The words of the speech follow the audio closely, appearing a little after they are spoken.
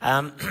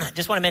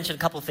Just want to mention a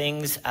couple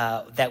things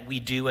that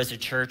we do as a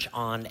church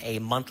on a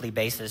monthly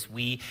basis.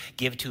 We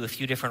give to a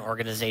few different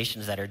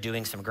organizations that are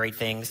doing some great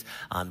things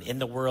in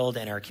the world,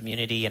 in our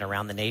community, and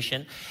around the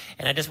nation.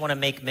 And I just want to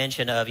make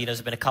mention of,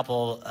 there's been a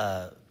couple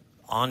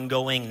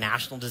ongoing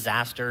national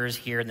disasters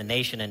here in the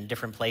nation and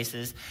different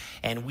places.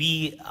 And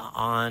we,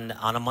 on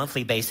a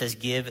monthly basis,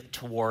 give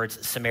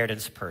towards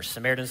Samaritan's Purse.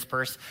 Samaritan's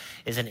Purse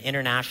is an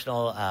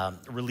international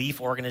relief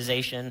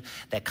organization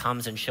that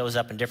comes and shows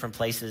up in different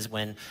places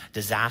when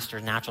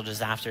natural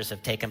disasters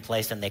have taken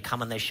place, and they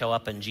come and they show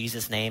up in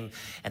Jesus' name,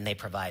 and they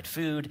provide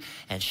food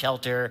and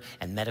shelter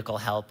and medical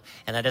help.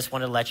 And I just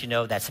wanted to let you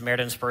know that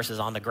Samaritan's Purse is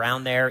on the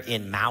ground there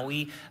in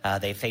Maui.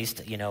 They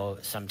faced,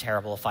 some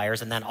terrible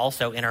fires. And then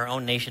also in our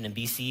own nation in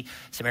BC,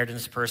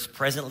 Samaritan's Purse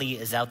presently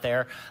is out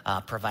there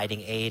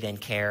providing aid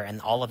and care, and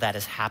all of that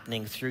is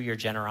happening through your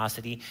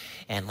generosity.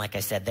 And like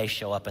I said, they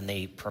show up and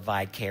they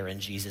provide care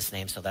in Jesus'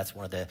 name. So that's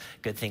one of the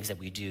good things that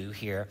we do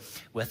here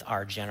with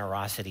our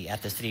generosity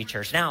at the City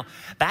Church. Now,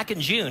 back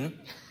in June,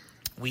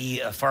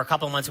 for a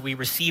couple of months, we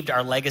received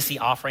our legacy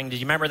offering.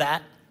 Did you remember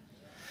that?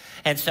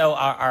 And so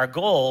our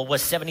goal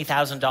was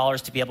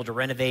 $70,000 to be able to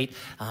renovate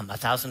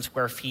 1,000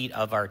 square feet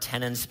of our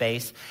tenant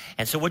space.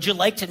 And so would you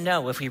like to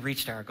know if we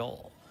reached our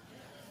goal?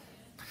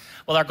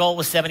 Well, our goal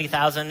was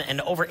 $70,000,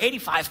 and over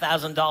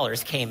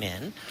 $85,000 came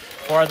in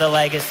for the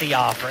legacy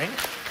offering.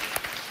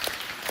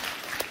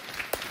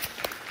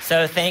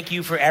 So thank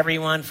you for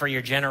everyone for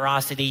your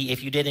generosity.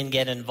 If you didn't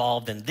get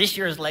involved in this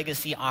year's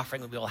legacy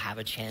offering, we will have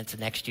a chance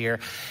next year.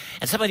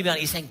 And somebody might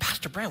be saying,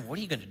 Pastor Brent, what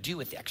are you going to do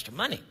with the extra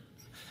money?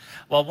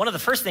 Well, one of the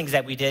first things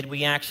that we did,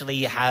 we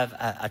actually have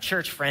a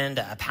church friend,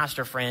 a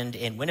pastor friend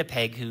in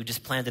Winnipeg who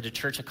just planted a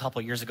church a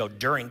couple years ago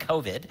during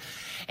COVID.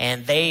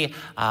 And they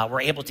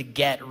were able to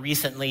get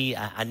recently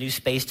a new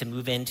space to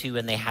move into,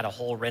 and they had a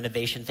whole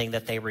renovation thing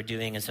that they were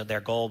doing. And so their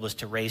goal was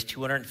to raise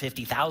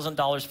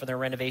 $250,000 for their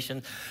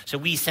renovation. So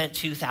we sent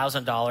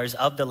 $2,000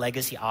 of the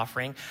legacy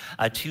offering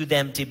to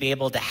them to be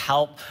able to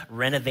help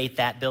renovate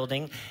that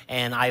building.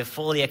 And I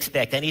fully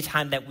expect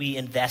anytime that we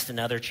invest in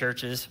other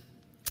churches,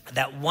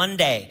 that one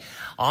day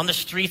on the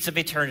streets of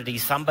eternity,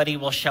 somebody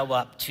will show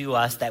up to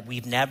us that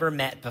we've never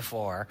met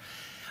before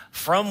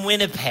from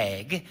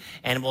Winnipeg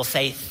and will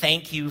say,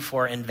 thank you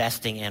for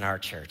investing in our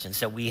church. And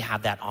so we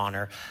have that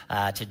honor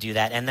to do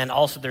that. And then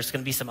also there's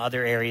going to be some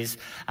other areas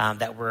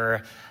that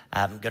we're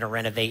going to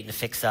renovate and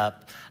fix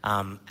up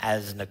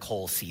as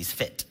Nicole sees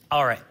fit.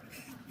 All right.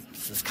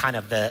 This is kind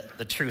of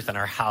the truth in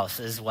our house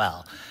as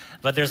well.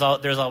 But there's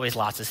always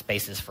lots of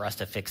spaces for us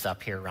to fix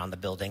up here around the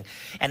building.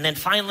 And then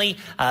finally,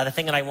 the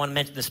thing that I want to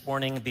mention this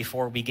morning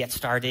before we get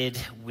started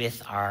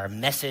with our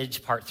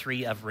message, part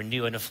 3 of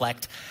Renew and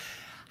Reflect.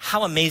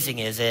 How amazing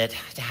is it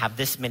to have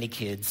this many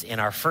kids in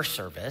our first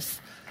service?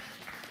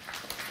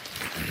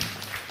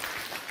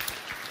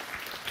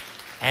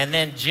 And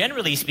then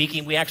generally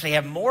speaking, we actually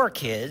have more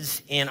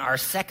kids in our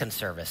second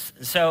service.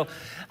 And so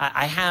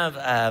I have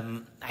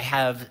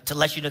to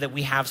let you know that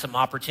we have some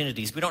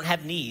opportunities. We don't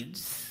have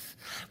needs.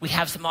 We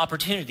have some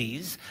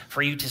opportunities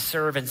for you to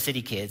serve in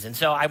City Kids. And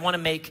so I want to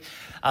make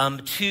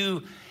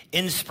 2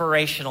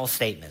 inspirational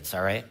statements,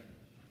 all right?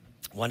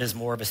 One is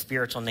more of a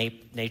spiritual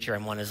nature,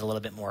 and one is a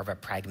little bit more of a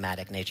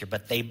pragmatic nature.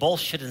 But they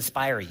both should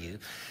inspire you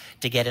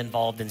to get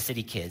involved in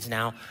City Kids.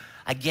 Now,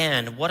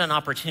 again, what an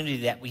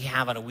opportunity that we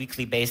have on a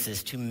weekly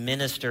basis to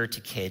minister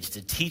to kids,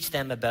 to teach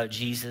them about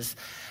Jesus,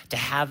 to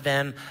have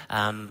them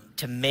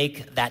to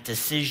make that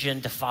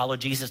decision to follow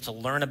Jesus, to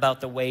learn about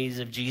the ways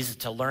of Jesus,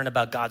 to learn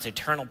about God's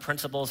eternal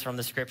principles from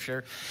the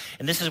scripture.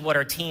 And this is what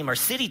our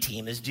city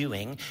team is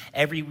doing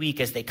every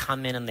week as they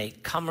come in, and they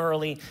come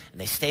early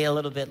and they stay a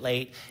little bit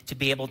late to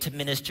be able to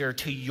minister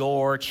to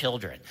your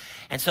children.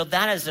 And so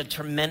that is a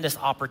tremendous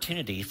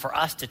opportunity for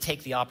us to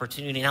take the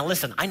opportunity. Now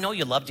listen, I know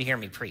you love to hear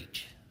me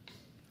preach.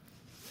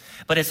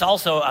 But it's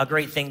also a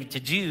great thing to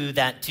do,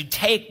 that to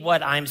take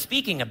what I'm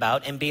speaking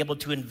about and be able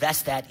to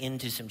invest that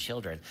into some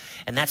children.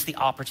 And that's the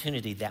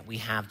opportunity that we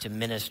have to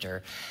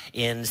minister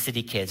in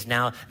City Kids.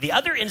 Now, the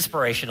other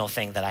inspirational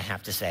thing that I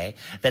have to say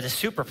that is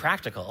super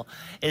practical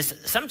is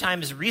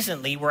sometimes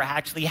recently we're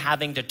actually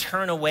having to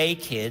turn away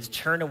kids,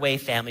 turn away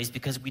families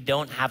because we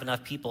don't have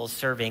enough people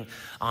serving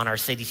on our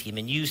city team.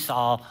 And you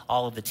saw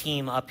all of the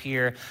team up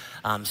here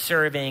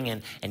serving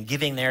and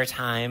giving their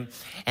time.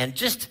 And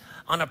just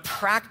on a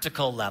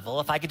practical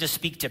level, if I could just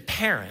speak to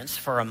parents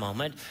for a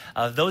moment,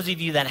 those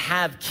of you that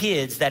have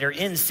kids that are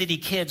in City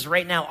Kids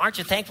right now, aren't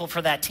you thankful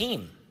for that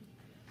team?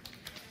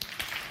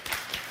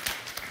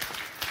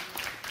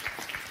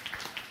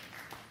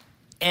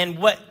 And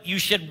what you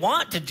should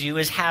want to do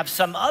is have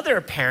some other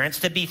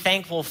parents to be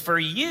thankful for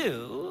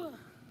you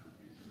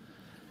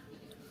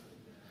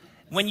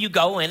when you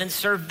go in and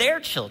serve their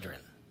children,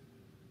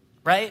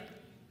 right?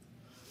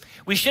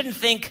 We shouldn't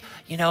think,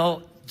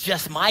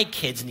 just my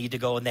kids need to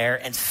go in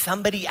there and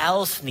somebody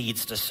else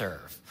needs to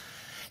serve.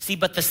 See,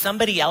 but the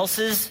somebody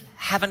else's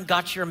haven't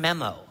got your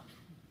memo.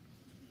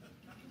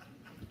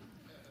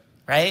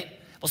 Right?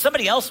 Well,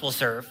 somebody else will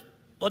serve.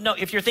 Well, no,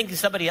 if you're thinking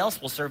somebody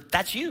else will serve,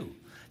 that's you.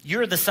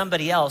 You're the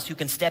somebody else who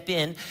can step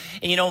in.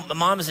 And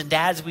moms and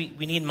dads, we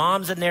need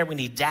moms in there. We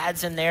need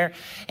dads in there.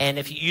 And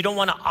if you don't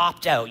want to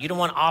opt out,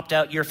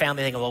 your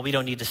family thinking, well, we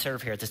don't need to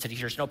serve here at the City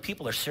Church. No,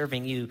 people are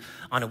serving you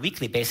on a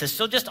weekly basis.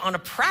 So just on a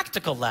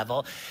practical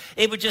level,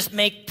 it would just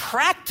make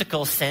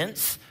practical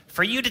sense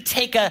for you to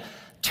take a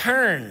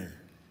turn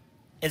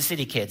in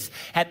City Kids.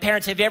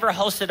 Parents, have you ever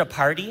hosted a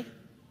party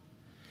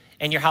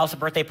in your house, a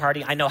birthday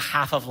party? I know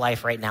half of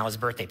life right now is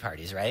birthday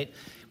parties, right?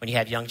 When you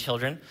have young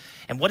children.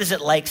 And what is it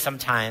like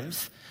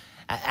sometimes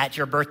at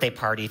your birthday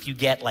party if you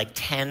get like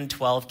 10,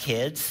 12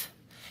 kids?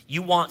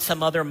 You want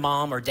some other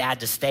mom or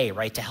dad to stay,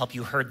 right, to help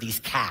you herd these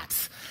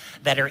cats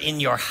that are in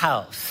your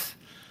house.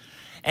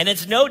 And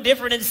it's no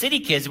different in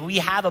City Kids. We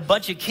have a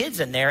bunch of kids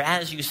in there,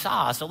 as you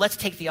saw. So let's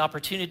take the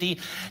opportunity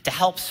to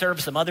help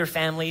serve some other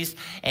families,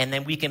 and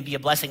then we can be a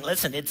blessing.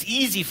 Listen, it's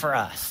easy for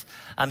us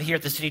here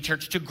at the City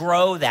Church to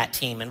grow that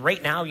team. And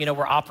right now,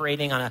 we're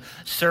operating on a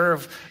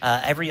serve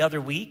every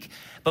other week.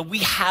 But we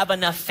have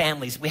enough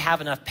families, we have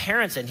enough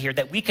parents in here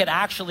that we could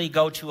actually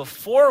go to a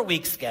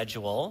 4-week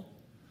schedule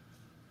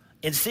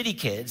in City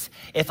Kids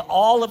if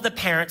all of the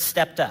parents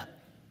stepped up.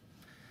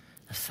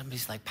 Now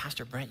somebody's like,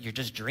 Pastor Brent, you're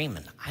just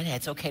dreaming.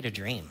 It's okay to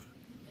dream.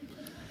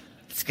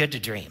 It's good to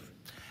dream.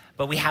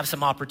 But we have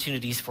some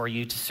opportunities for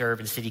you to serve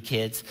in City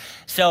Kids.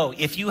 So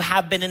if you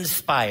have been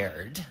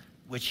inspired,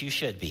 which you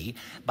should be,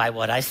 by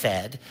what I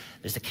said,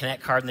 there's a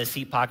Connect card in the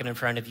seat pocket in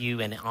front of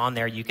you, and on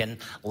there you can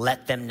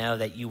let them know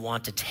that you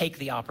want to take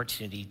the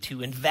opportunity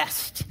to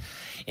invest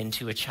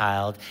into a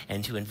child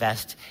and to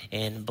invest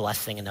in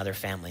blessing another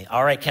family.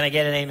 All right, can I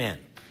get an amen?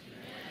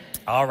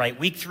 Amen. All right,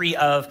 week 3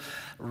 of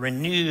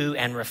Renew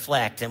and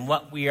Reflect, and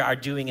what we are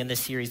doing in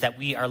this series, that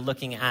we are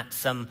looking at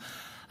some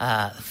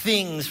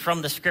things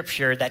from the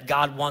scripture that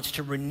God wants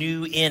to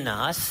renew in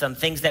us, some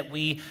things that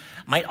we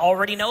might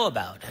already know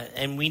about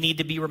and we need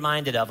to be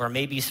reminded of, or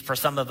maybe for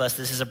some of us,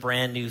 this is a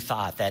brand new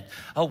thought that,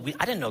 I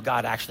didn't know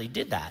God actually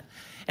did that.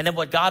 And then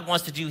what God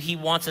wants to do, he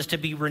wants us to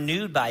be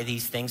renewed by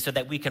these things so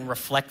that we can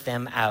reflect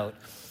them out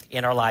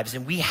in our lives.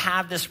 And we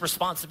have this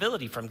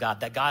responsibility from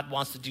God, that God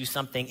wants to do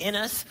something in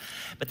us,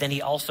 but then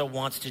he also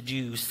wants to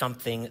do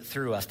something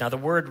through us. Now, the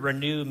word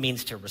renew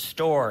means to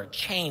restore,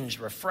 change,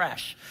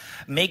 refresh,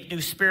 make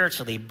new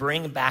spiritually,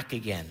 bring back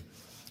again.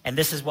 And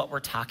this is what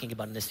we're talking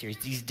about in this series,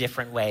 these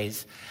different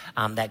ways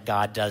that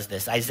God does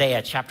this.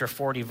 Isaiah chapter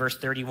 40, verse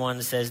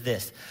 31 says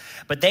this,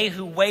 "But they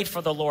who wait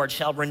for the Lord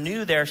shall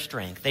renew their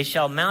strength. They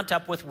shall mount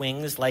up with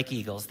wings like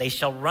eagles. They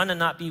shall run and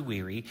not be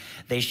weary.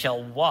 They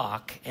shall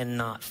walk and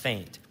not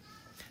faint."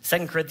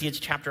 2 Corinthians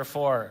chapter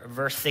 4,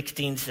 verse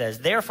 16 says,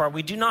 "Therefore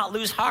we do not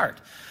lose heart.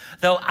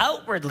 Though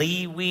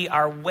outwardly we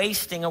are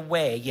wasting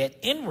away, yet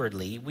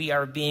inwardly we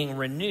are being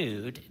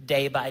renewed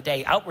day by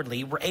day."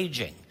 Outwardly, we're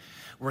aging.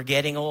 We're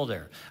getting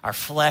older. Our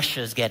flesh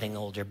is getting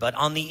older. But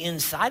on the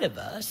inside of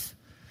us,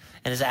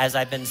 and as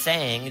I've been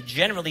saying,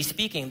 generally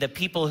speaking, the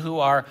people who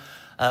are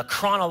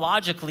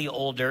chronologically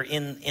older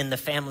in the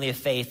family of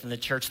faith in the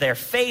church, their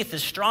faith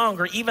is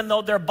stronger even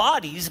though their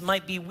bodies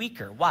might be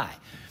weaker. Why?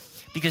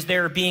 Because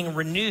they're being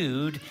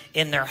renewed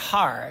in their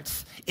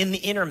hearts, in the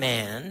inner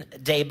man,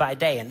 day by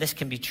day. And this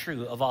can be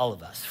true of all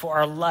of us. For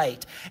our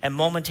light and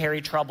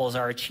momentary troubles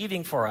are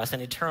achieving for us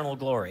an eternal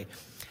glory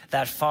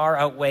that far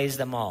outweighs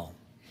them all.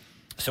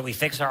 So we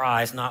fix our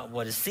eyes not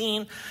what is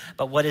seen,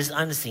 but what is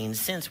unseen,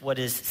 since what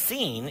is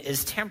seen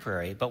is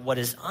temporary, but what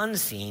is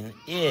unseen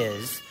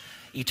is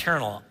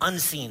eternal.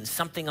 Unseen,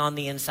 something on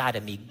the inside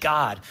of me,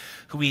 God,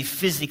 who we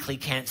physically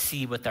can't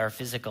see with our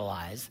physical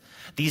eyes.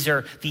 These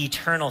are the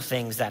eternal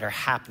things that are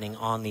happening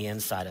on the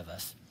inside of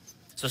us.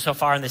 So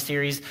far in the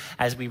series,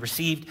 as we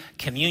received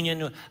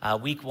communion,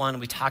 week 1,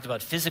 we talked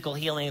about physical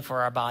healing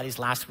for our bodies.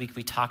 Last week,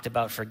 we talked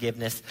about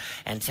forgiveness.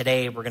 And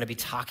today, we're going to be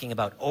talking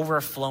about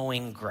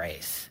overflowing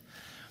grace.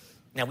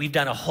 Now, we've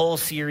done a whole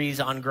series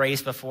on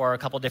grace before a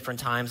couple different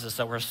times, and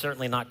so we're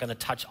certainly not going to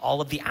touch all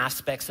of the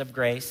aspects of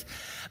grace,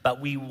 but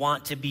we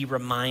want to be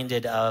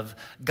reminded of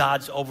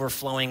God's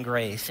overflowing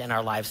grace in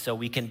our lives so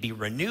we can be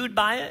renewed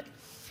by it,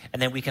 and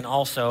then we can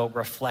also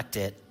reflect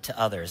it to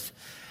others.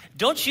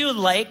 Don't you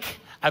like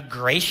a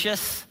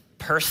gracious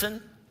person?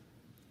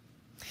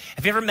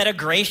 Have you ever met a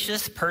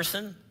gracious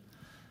person?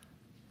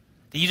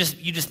 You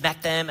just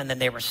met them, and then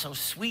they were so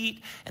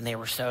sweet, and they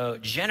were so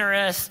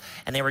generous,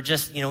 and they were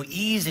just,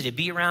 easy to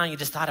be around. You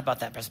just thought about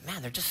that person.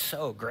 Man, they're just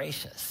so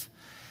gracious.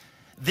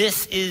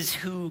 This is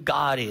who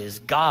God is.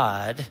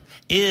 God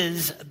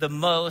is the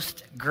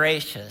most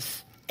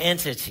gracious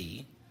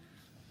entity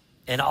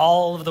in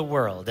all of the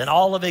world, in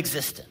all of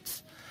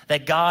existence,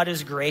 that God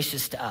is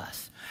gracious to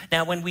us.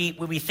 Now, when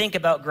we think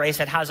about grace,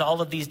 it has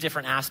all of these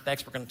different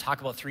aspects. We're going to talk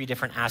about 3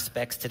 different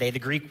aspects today. The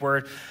Greek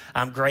word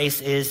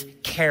grace is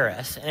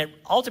charis, and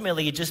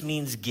ultimately it just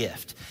means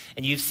gift.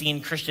 And you've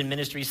seen Christian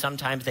ministries,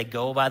 sometimes they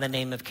go by the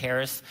name of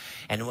charis.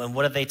 And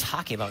what are they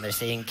talking about? They're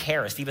saying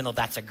charis, even though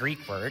that's a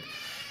Greek word.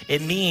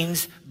 It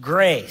means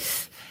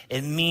grace.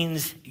 It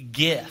means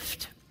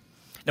gift.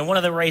 Now, one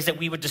of the ways that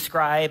we would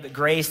describe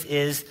grace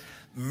is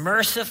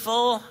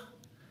merciful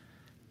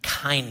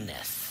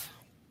kindness.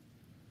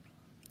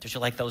 Don't you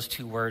like those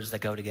two words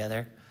that go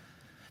together?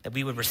 That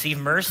we would receive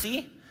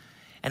mercy,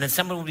 and then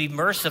someone would be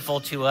merciful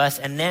to us,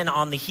 and then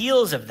on the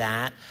heels of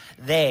that,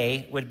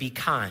 they would be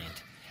kind.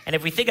 And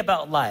if we think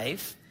about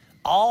life,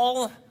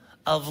 all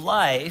of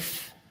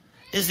life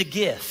is a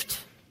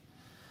gift.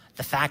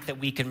 The fact that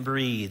we can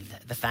breathe,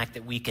 the fact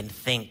that we can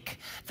think,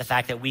 the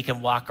fact that we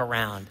can walk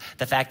around,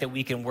 the fact that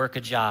we can work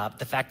a job,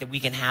 the fact that we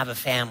can have a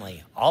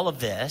family, all of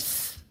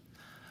this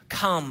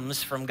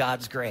comes from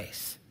God's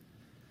grace.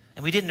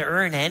 And we didn't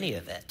earn any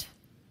of it.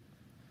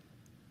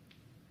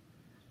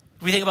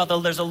 We think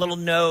about there's a little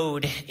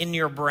node in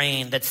your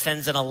brain that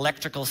sends an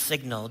electrical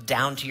signal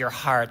down to your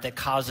heart that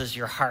causes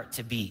your heart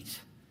to beat.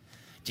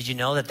 Did you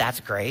know that that's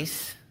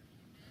grace?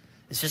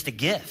 It's just a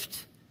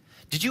gift.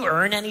 Did you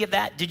earn any of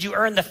that? Did you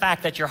earn the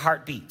fact that your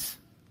heart beats?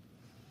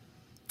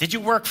 Did you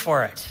work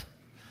for it?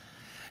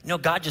 No,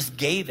 God just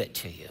gave it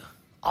to you.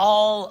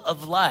 All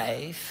of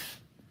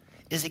life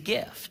is a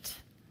gift.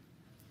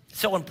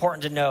 So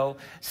important to know,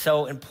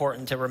 so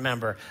important to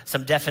remember.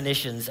 Some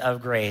definitions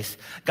of grace.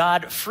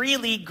 God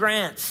freely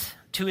grants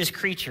to his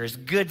creatures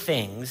good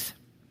things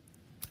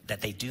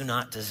that they do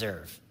not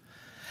deserve.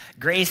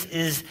 Grace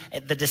is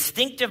the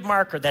distinctive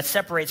marker that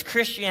separates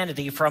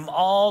Christianity from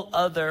all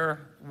other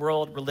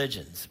world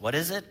religions. What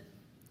is it?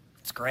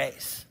 It's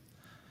grace.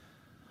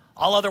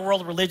 All other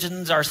world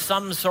religions are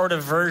some sort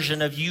of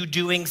version of you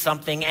doing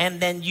something,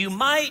 and then you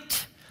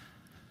might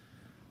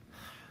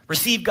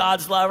receive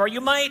God's love, or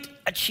you might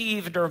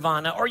achieve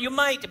nirvana, or you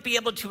might be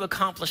able to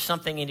accomplish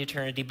something in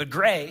eternity. But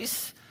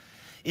grace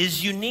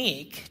is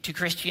unique to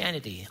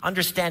Christianity,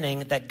 understanding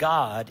that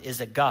God is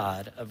a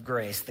God of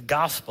grace. The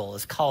gospel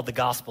is called the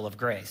gospel of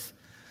grace.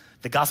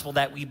 The gospel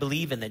that we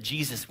believe in, that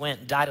Jesus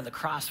went and died on the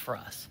cross for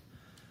us.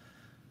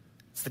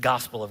 It's the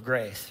gospel of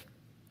grace.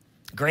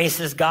 Grace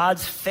is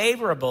God's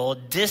favorable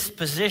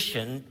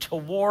disposition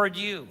toward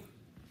you.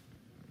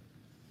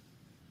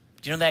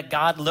 Do you know that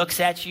God looks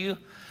at you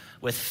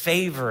with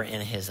favor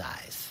in his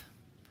eyes?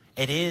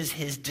 It is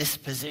his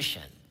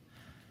disposition.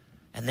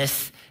 And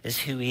this is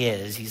who he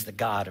is. He's the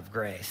God of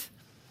grace.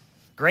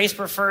 Grace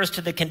refers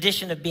to the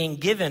condition of being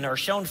given or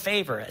shown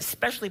favor,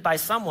 especially by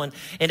someone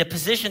in a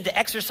position to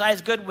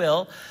exercise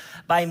goodwill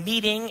by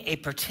meeting a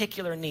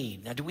particular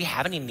need. Now, do we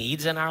have any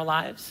needs in our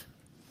lives?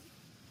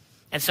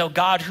 And so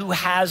God, who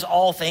has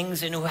all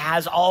things and who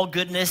has all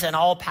goodness and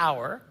all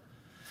power,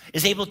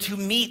 is able to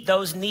meet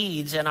those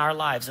needs in our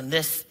lives. And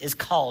this is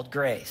called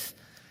grace.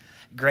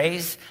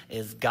 Grace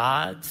is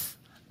God's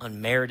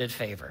unmerited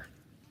favor,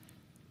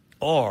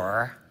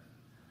 or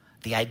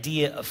the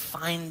idea of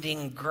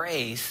finding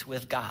grace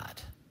with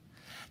God.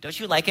 Don't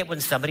you like it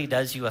when somebody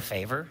does you a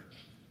favor?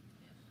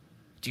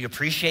 Do you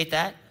appreciate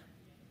that?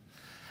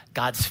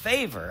 God's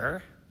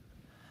favor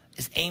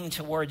is aimed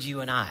towards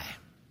you and I.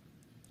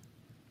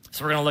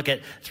 So we're going to look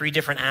at three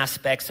different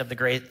aspects of the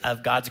grace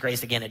of God's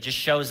grace. Again, it just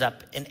shows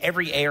up in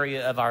every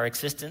area of our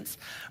existence.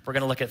 We're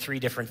going to look at three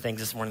different things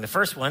this morning. The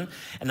first one,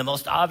 and the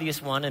most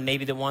obvious one, and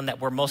maybe the one that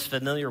we're most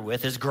familiar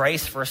with, is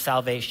grace for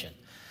salvation.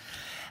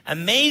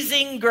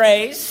 Amazing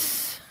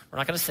grace. We're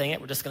not going to sing it.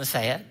 We're just going to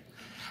say it.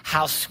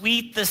 How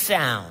sweet the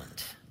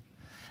sound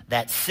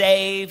that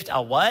saved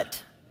a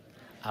what?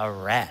 A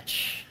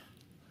wretch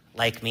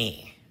like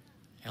me.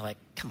 You're like,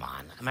 come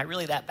on, am I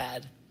really that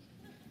bad?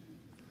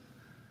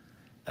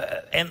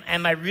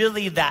 Am I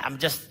really that? I'm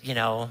just,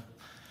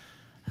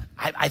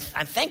 I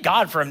thank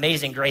God for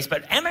amazing grace,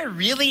 but am I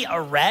really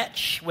a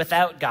wretch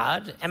without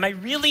God? Am I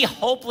really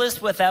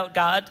hopeless without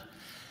God?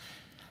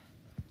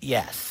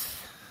 Yes.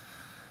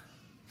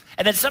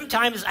 And then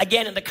sometimes,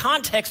 again, in the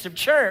context of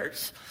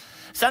church,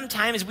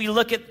 sometimes we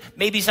look at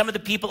maybe some of the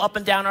people up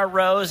and down our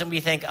rows and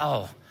we think,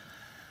 oh,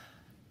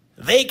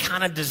 they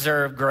kind of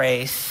deserve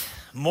grace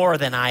more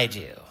than I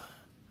do.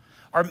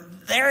 Or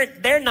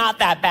they're not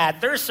that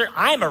bad.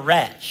 I'm a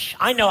wretch.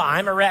 I know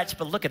I'm a wretch,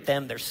 but look at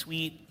them. They're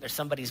sweet. They're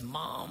somebody's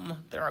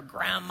mom. They're a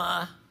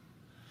grandma.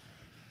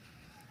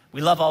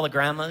 We love all the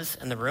grandmas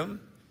in the room,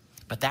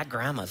 but that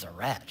grandma's a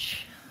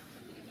wretch.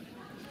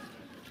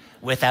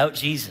 Without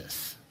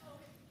Jesus.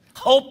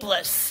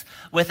 Hopeless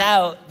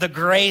without the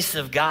grace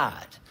of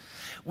God.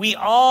 We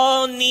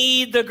all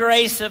need the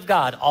grace of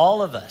God,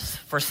 all of us,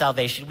 for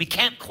salvation. We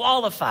can't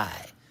qualify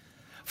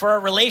for a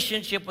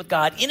relationship with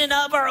God in and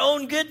of our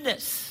own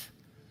goodness.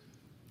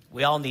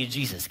 We all need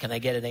Jesus. Can I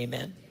get an amen?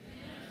 Amen.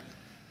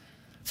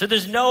 So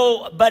there's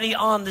nobody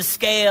on the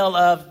scale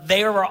of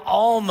they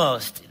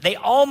almost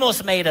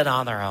made it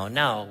on their own.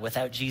 No,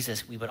 without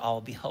Jesus, we would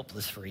all be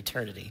hopeless for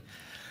eternity.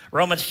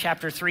 Romans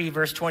chapter 3,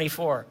 verse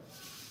 24.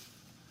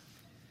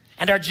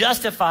 And are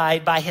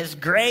justified by his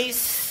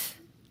grace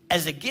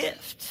as a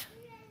gift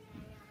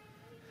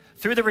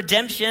through the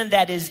redemption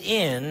that is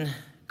in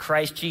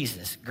Christ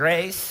Jesus.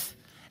 Grace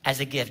as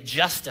a gift,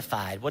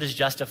 justified. What is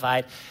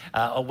justified?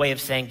 A way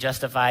of saying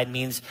justified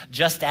means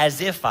just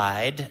as if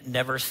I'd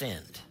never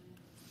sinned.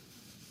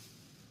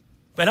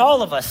 But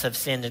all of us have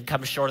sinned and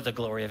come short of the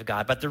glory of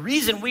God. But the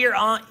reason we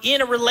are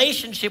in a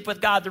relationship with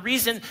God, the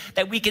reason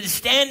that we can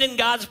stand in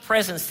God's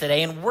presence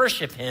today and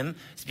worship him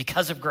is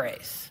because of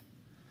grace.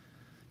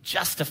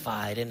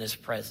 justified in his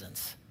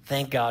presence.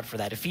 Thank God for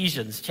that.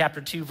 Ephesians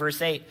chapter 2,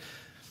 verse 8.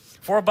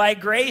 For by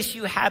grace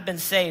you have been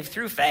saved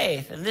through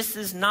faith, and this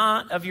is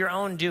not of your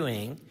own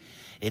doing.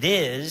 It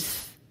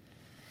is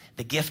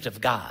the gift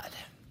of God.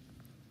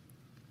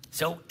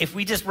 So if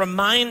we just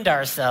remind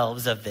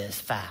ourselves of this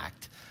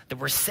fact, that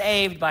we're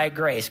saved by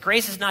grace.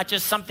 Grace is not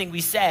just something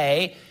we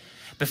say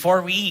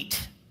before we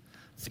eat.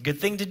 It's a good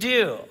thing to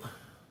do.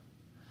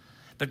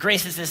 But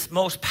grace is this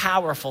most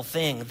powerful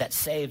thing that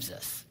saves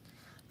us.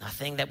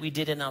 Nothing that we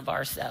did in of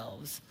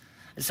ourselves.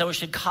 And so it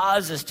should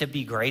cause us to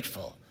be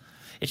grateful.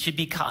 It should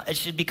be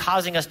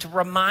causing us to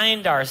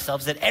remind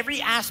ourselves that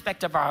every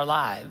aspect of our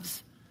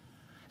lives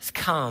has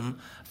come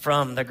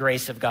from the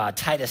grace of God.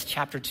 Titus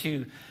chapter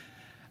 2,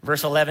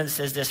 verse 11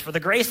 says this, for the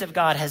grace of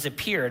God has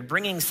appeared,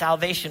 bringing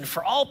salvation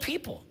for all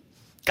people.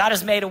 God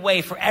has made a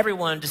way for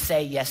everyone to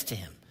say yes to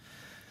him,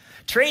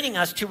 training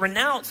us to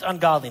renounce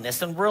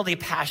ungodliness and worldly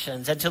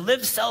passions and to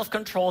live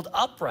self-controlled,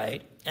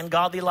 upright, and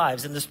godly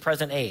lives in this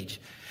present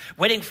age,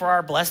 waiting for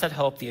our blessed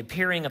hope, the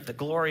appearing of the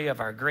glory of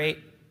our great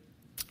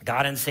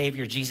God and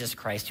Savior Jesus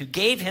Christ, who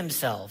gave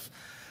himself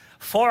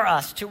for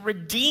us to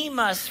redeem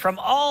us from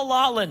all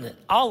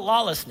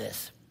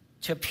lawlessness,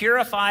 to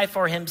purify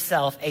for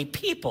himself a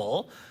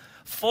people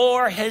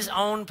for his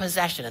own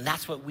possession. And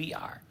that's what we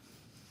are,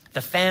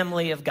 the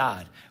family of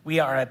God. We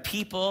are a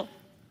people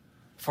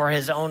for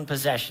his own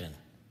possession,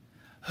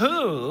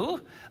 who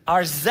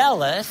are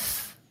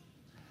zealous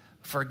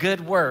for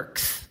good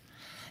works.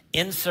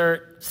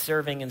 Insert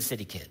serving in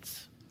City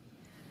Kids.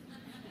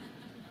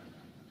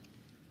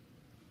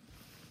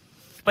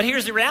 But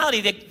here's the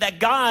reality that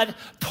God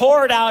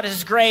poured out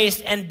his grace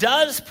and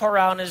does pour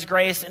out his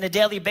grace on a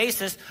daily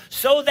basis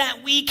so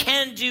that we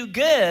can do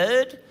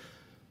good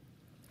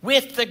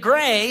with the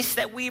grace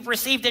that we've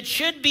received. It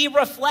should be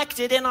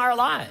reflected in our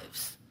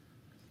lives.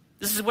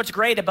 This is what's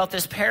great about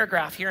this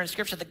paragraph here in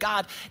Scripture, that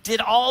God did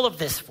all of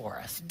this for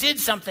us, did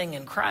something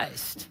in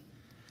Christ.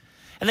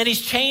 And then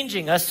he's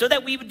changing us so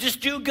that we would just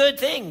do good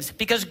things,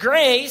 because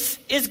grace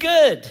is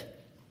good.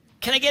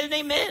 Can I get an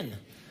amen?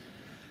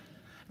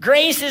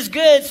 Grace is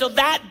good, so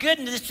that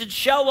goodness should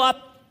show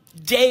up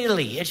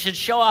daily. It should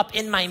show up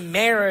in my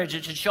marriage.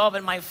 It should show up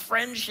in my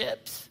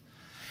friendships.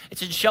 It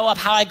should show up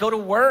how I go to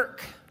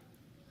work.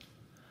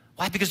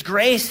 Why? Because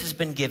grace has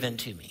been given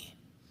to me.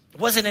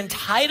 I wasn't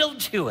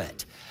entitled to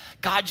it.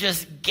 God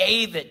just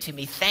gave it to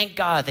me. Thank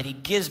God that he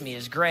gives me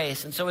his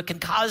grace. And so it can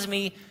cause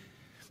me,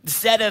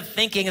 instead of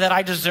thinking that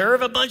I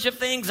deserve a bunch of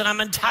things and I'm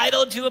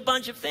entitled to a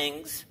bunch of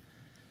things,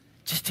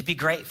 just to be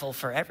grateful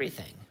for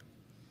everything.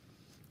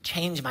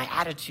 Change my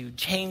attitude,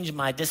 change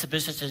my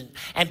disposition.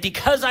 And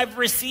because I've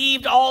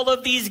received all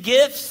of these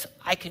gifts,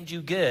 I can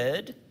do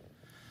good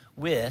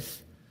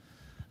with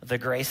the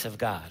grace of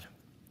God.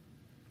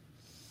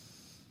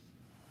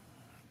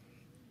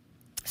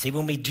 See,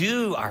 when we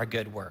do our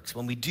good works,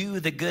 when we do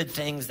the good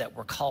things that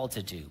we're called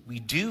to do, we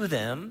do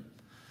them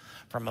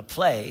from a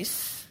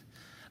place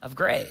of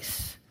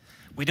grace.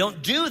 We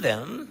don't do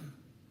them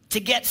to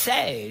get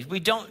saved. We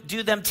don't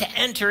do them to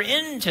enter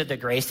into the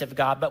grace of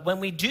God. But when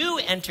we do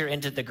enter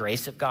into the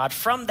grace of God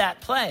from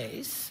that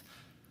place,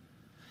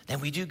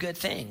 then we do good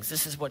things.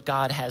 This is what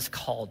God has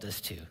called us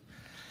to.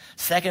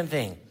 Second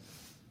thing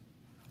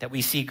that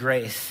we see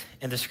grace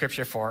in the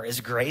Scripture for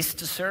is grace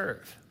to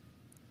serve.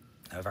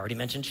 I've already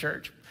mentioned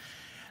church.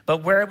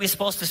 But where are we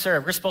supposed to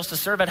serve? We're supposed to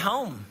serve at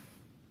home.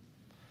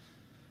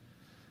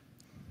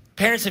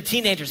 Parents of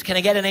teenagers, can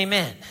I get an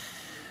amen?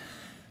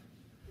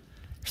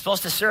 We're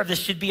supposed to serve. This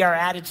should be our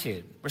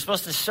attitude. We're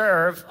supposed to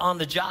serve on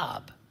the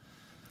job.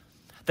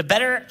 The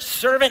better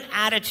servant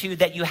attitude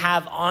that you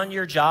have on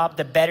your job,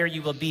 the better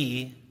you will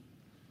be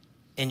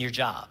in your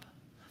job.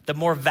 The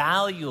more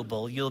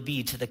valuable you'll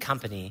be to the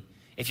company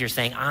if you're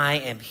saying, I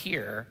am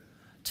here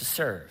to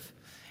serve.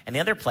 And the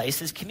other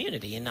place is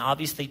community. And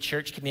obviously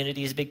church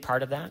community is a big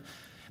part of that.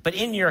 But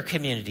in your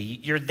community,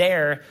 you're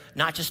there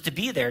not just to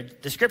be there.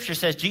 The Scripture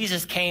says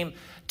Jesus came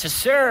to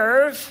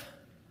serve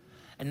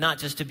and not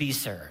just to be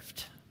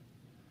served.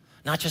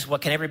 Not just what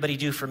can everybody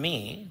do for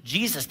me.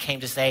 Jesus came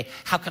to say,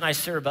 how can I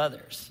serve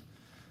others?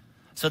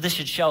 So this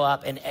should show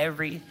up in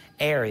every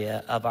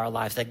area of our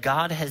lives, that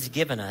God has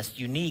given us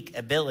unique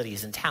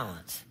abilities and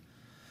talents.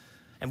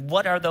 And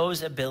what are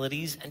those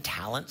abilities and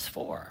talents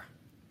for?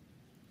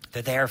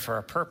 They're there for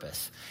a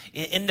purpose.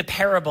 In the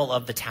parable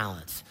of the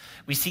talents,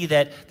 we see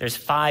that there's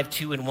 5,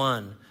 2, and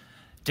 1,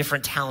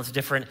 different talents,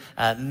 different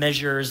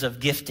measures of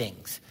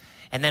giftings.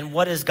 And then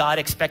what is God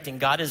expecting?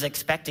 God is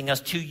expecting us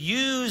to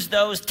use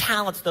those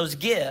talents, those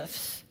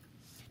gifts,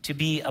 to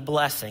be a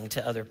blessing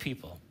to other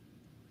people.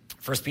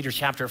 1 Peter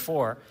chapter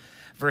 4,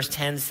 verse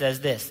 10 says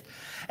this,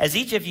 as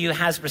each of you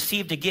has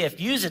received a gift,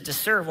 use it to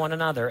serve one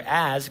another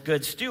as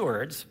good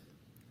stewards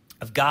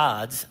of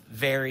God's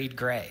varied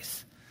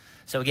grace.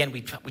 So again,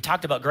 we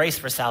talked about grace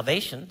for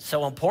salvation,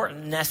 so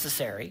important,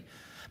 necessary.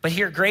 But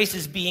here grace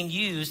is being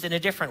used in a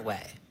different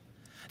way.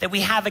 That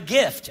we have a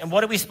gift. And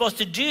what are we supposed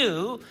to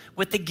do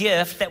with the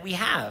gift that we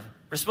have?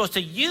 We're supposed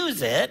to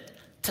use it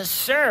to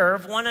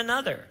serve one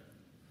another.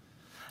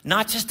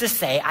 Not just to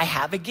say, I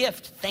have a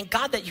gift. Thank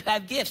God that you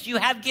have gifts. You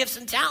have gifts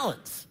and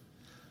talents.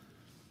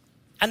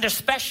 And they're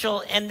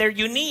special and they're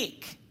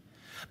unique.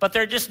 But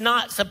they're just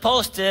not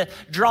supposed to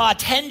draw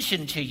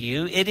attention to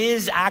you. It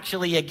is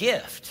actually a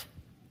gift.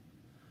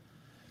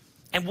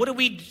 And what are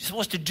we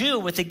supposed to do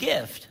with a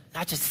gift?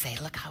 Not just say,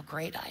 look how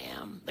great I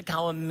am. Look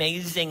how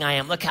amazing I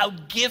am. Look how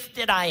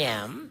gifted I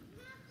am.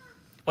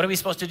 What are we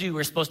supposed to do?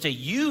 We're supposed to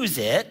use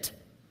it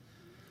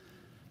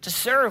to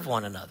serve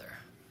one another.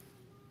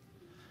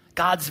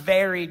 God's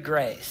varied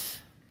grace.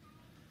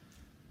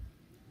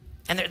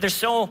 And there's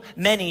so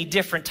many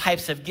different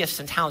types of gifts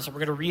and talents, and we're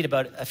going to read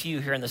about a few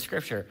here in the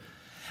scripture.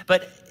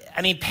 But,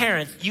 I mean,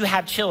 parents, you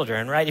have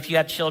children, right? If you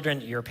have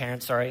children, you're a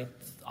parent, sorry,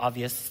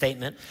 obvious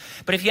statement.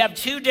 But if you have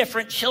two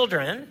different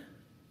children,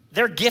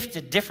 they're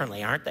gifted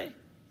differently, aren't they?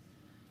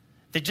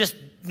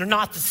 They're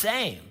not the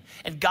same.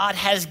 And God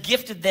has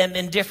gifted them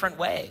in different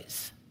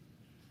ways.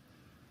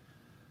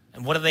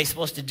 And what are they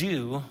supposed to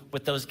do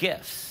with those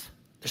gifts?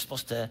 They're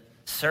supposed to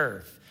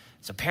serve.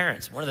 So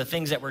parents, one of the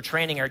things that we're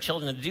training our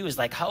children to do is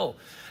like, oh,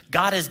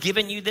 God has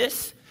given you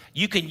this.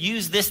 You can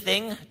use this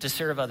thing to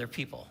serve other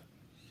people.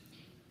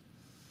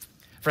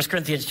 1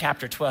 Corinthians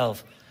chapter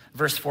 12,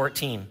 verse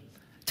 14,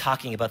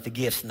 talking about the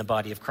gifts in the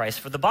body of Christ.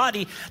 For the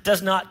body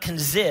does not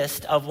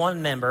consist of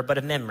one member, but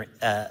a member.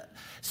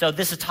 So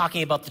this is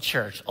talking about the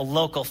church, a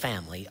local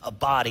family, a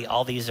body.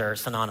 All these are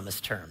synonymous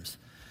terms.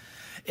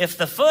 If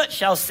the foot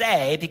shall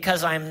say,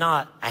 because I am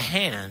not a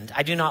hand,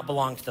 I do not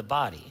belong to the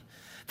body,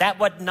 that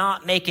would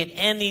not make it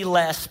any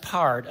less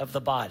part of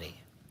the body.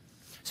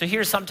 So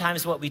here's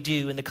sometimes what we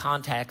do in the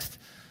context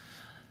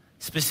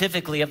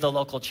specifically of the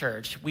local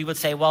church. We would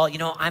say, well,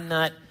 I'm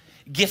not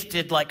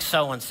gifted like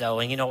so-and-so.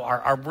 And,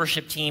 our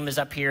worship team is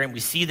up here and we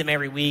see them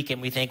every week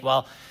and we think,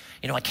 well,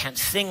 I can't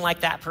sing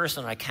like that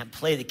person. Or I can't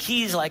play the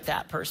keys like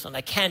that person.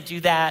 I can't do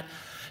that.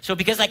 So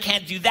because I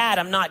can't do that,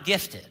 I'm not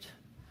gifted.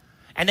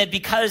 And then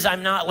because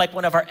I'm not like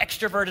one of our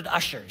extroverted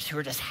ushers who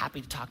are just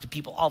happy to talk to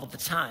people all of the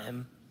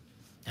time,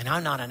 and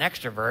I'm not an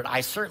extrovert,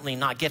 I'm certainly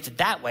not gifted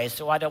that way,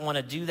 so I don't want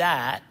to do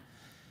that.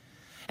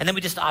 And then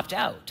we just opt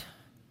out.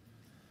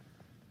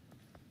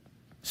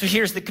 So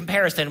here's the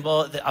comparison.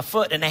 Well, a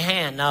foot and a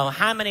hand. Now,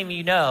 how many of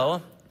you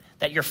know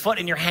that your foot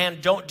and your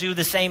hand don't do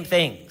the same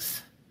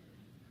things?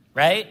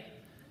 Right?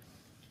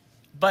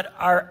 But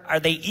are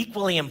they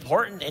equally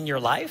important in your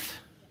life?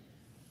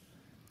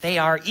 They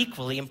are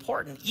equally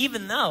important,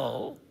 even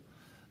though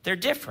they're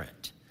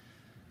different.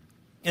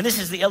 And this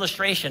is the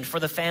illustration for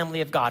the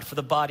family of God, for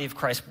the body of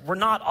Christ. We're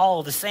not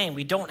all the same.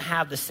 We don't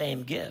have the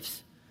same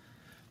gifts.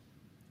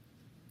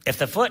 If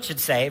the foot should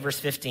say, verse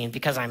 15,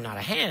 because I'm not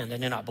a hand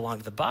and do not belong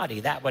to the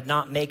body, that would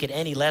not make it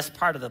any less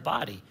part of the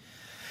body.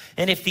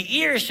 And if the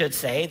ear should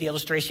say, the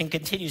illustration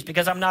continues,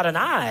 because I'm not an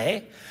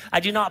eye,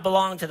 I do not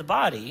belong to the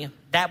body,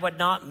 that would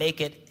not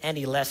make it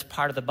any less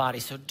part of the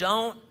body. So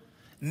don't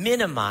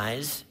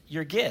minimize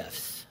your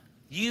gifts.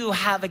 You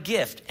have a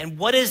gift. And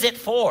what is it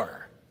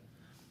for?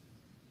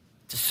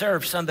 To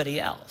serve somebody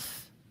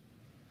else.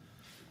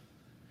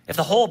 If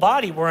the whole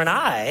body were an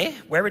eye,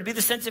 where would be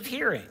the sense of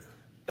hearing?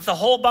 If the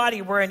whole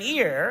body were an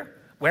ear,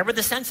 where would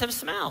the sense of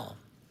smell?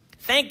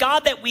 Thank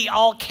God that we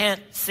all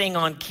can't sing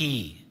on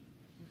key.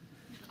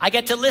 I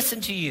get to listen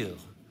to you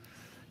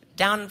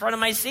down in front of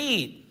my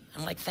seat.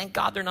 I'm like, thank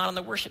God they're not on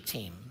the worship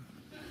team.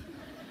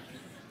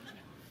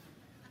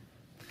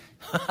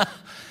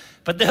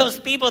 But those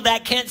people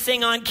that can't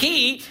sing on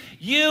key,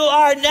 you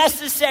are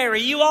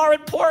necessary. You are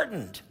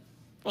important.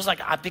 It was like,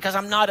 because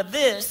I'm not of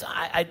this,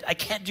 I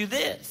can't do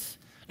this.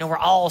 No, we're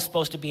all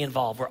supposed to be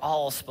involved. We're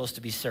all supposed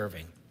to be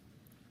serving.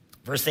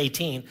 Verse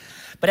 18,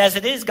 but as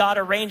it is, God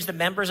arranged the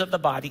members of the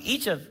body,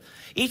 each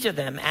of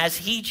them as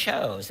he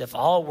chose. If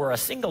all were a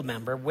single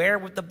member, where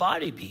would the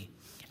body be?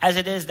 As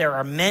it is, there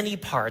are many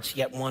parts,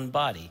 yet one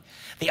body.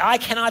 The eye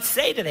cannot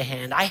say to the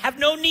hand, I have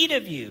no need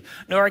of you,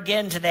 nor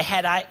again to the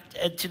head,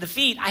 to the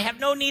feet, I have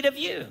no need of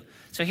you.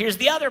 So here's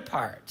the other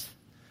part.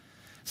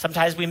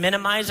 Sometimes we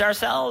minimize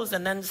ourselves,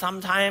 and then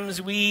sometimes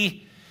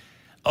we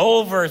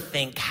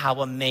overthink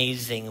how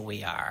amazing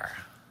we are.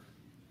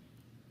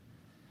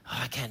 Oh,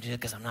 I can't do it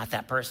because I'm not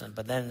that person.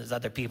 But then there's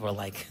other people who are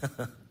like,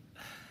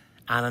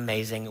 I'm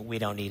amazing. We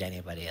don't need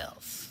anybody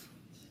else.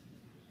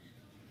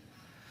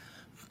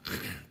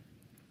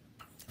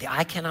 The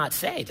eye cannot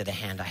say to the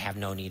hand, I have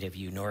no need of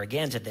you, nor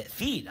again to the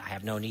feet, I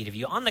have no need of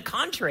you. On the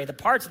contrary, the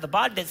parts of the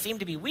body that seem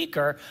to be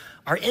weaker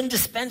are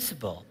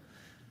indispensable.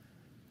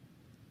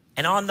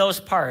 And on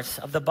those parts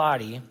of the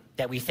body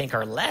that we think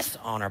are less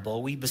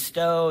honorable, we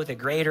bestow the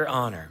greater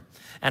honor.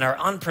 And our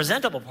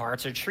unpresentable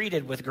parts are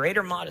treated with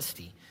greater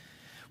modesty,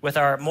 with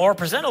our more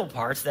presentable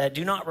parts that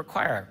do not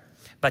require.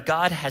 But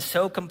God has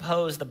so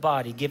composed the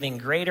body, giving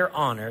greater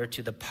honor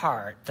to the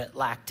part that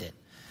lacked it,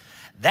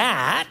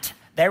 that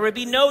there would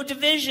be no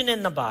division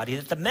in the body,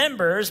 that the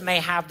members may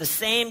have the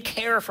same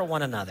care for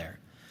one another.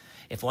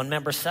 If one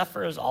member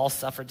suffers, all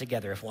suffer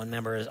together. If one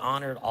member is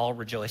honored, all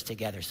rejoice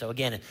together. So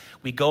again,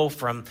 we go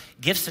from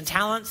gifts and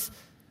talents,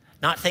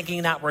 not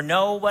thinking that we're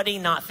nobody,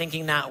 not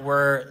thinking that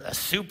we're a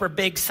super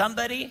big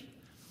somebody,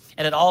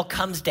 And it all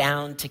comes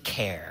down to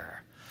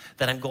care,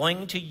 that I'm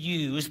going to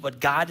use what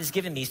God has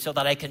given me so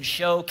that I can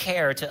show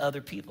care to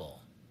other people.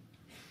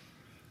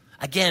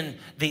 Again,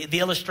 the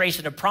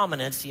illustration of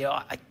prominence,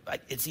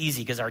 it's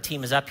easy because our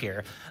team is up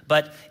here.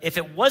 But if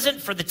it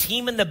wasn't for the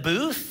team in the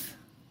booth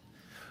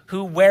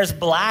who wears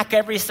black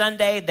every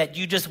Sunday that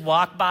you just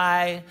walk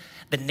by,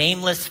 the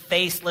nameless,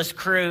 faceless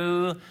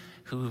crew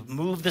who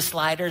move the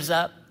sliders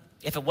up,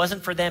 if it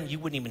wasn't for them, you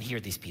wouldn't even hear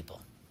these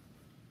people.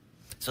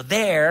 So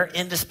they're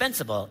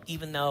indispensable,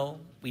 even though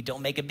we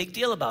don't make a big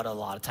deal about it a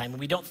lot of time, and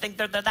we don't think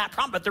they're that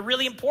prominent, but they're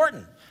really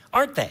important,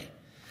 aren't they?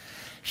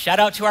 Shout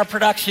out to our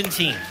production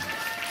team.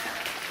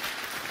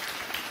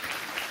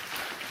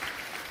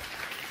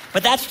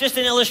 But that's just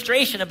an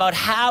illustration about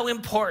how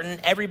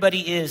important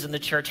everybody is in the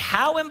church.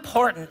 How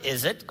important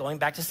is it, going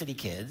back to City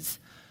Kids,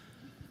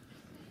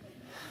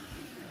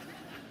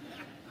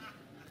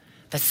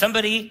 that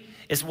somebody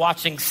is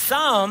watching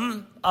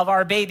some of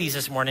our babies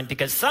this morning,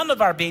 because some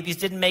of our babies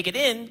didn't make it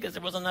in because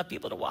there wasn't enough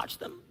people to watch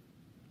them.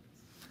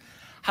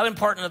 How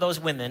important are those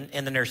women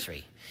in the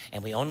nursery?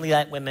 And we only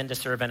let women to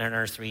serve in our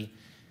nursery.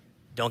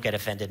 Don't get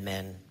offended,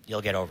 men.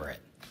 You'll get over it.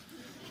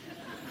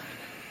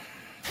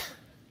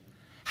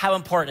 How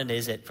important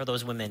is it for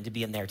those women to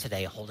be in there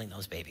today holding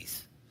those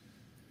babies?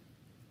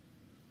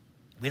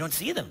 We don't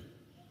see them,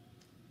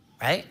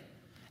 right?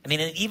 I mean,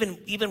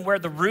 even where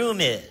the room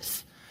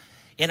is,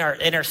 in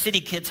our City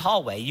Kids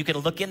hallway, you can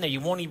look in there, you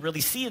won't even really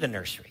see the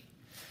nursery.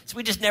 So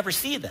we just never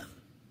see them.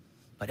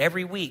 But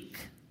every week,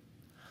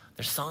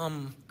 there's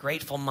some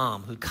grateful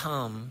mom who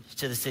comes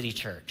to the city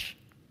church,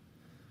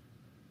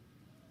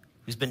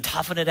 who's been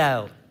toughing it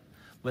out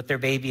with their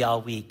baby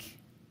all week,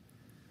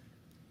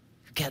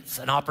 who gets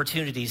an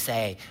opportunity to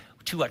say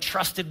to a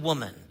trusted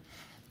woman,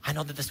 I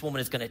know that this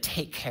woman is going to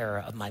take care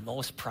of my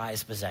most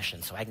prized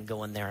possession so I can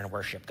go in there and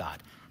worship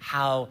God.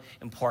 How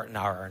important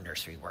are our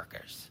nursery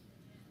workers?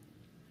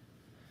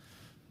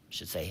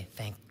 Should say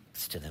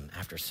thanks to them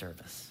after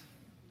service.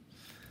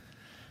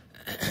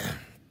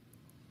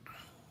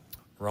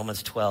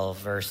 Romans 12,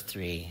 verse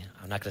 3.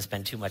 I'm not going to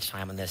spend too much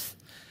time on this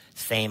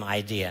same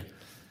idea.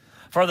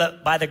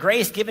 By the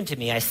grace given to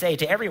me, I say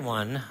to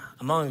everyone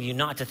among you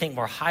not to think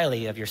more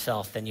highly of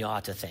yourself than you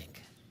ought to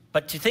think,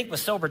 but to think with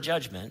sober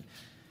judgment,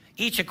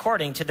 each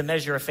according to the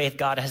measure of faith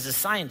God has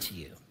assigned to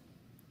you.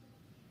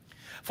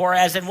 For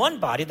as in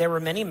one body there were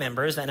many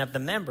members, and of the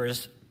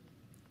members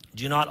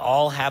do not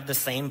all have the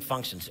same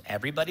functions.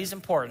 Everybody's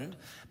important,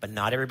 but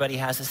not everybody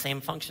has the same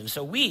function.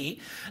 So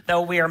we,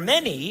 though we are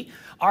many,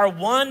 are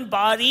one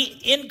body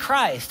in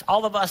Christ.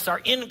 All of us are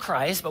in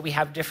Christ, but we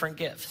have different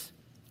gifts.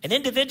 And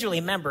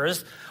individually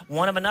members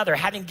one of another,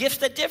 having gifts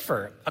that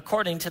differ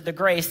according to the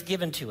grace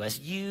given to us.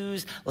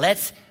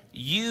 Let's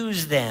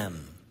use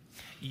them.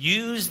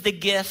 Use the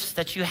gifts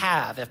that you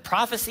have. If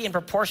prophecy in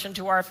proportion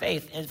to our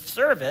faith, and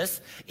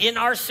service in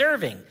our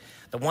serving.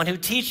 The one who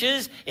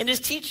teaches in his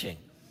teaching.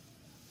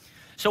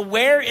 So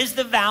where is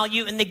the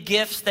value in the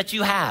gifts that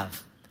you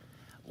have?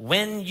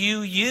 When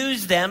you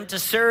use them to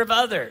serve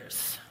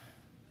others.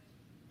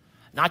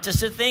 Not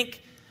just to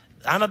think,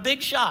 I'm a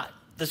big shot.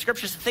 The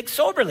scriptures think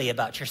soberly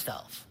about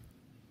yourself.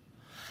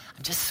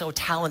 I'm just so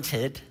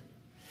talented,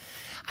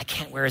 I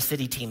can't wear a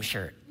city team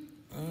shirt.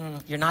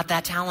 You're not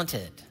that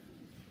talented.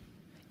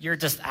 You're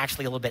just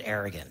actually a little bit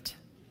arrogant.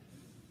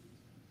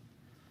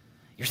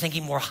 You're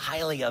thinking more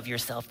highly of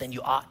yourself than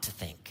you ought to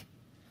think.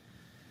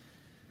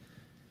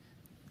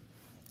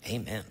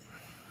 Amen.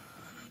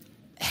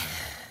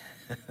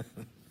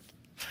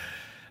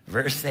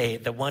 Verse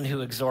 8, the one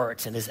who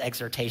exhorts in his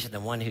exhortation, the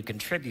one who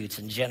contributes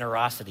in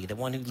generosity, the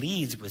one who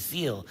leads with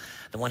zeal,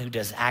 the one who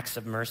does acts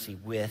of mercy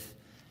with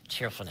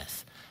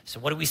cheerfulness. So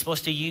what are we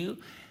supposed to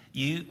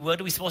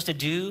what are we supposed to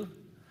do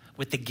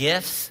with the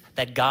gifts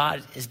that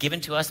God has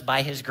given to us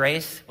by his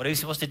grace? What are we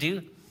supposed to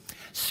do?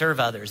 Serve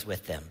others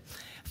with them.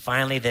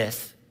 Finally,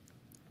 this,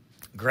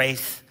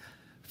 grace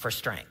for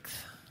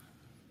strength.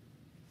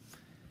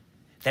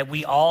 That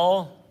we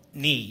all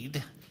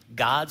need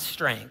God's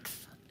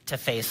strength to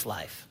face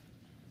life.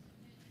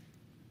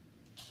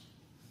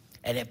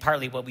 And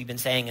partly what we've been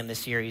saying in this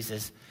series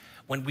is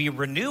when we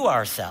renew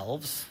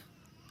ourselves,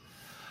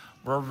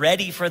 we're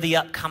ready for the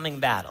upcoming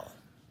battle.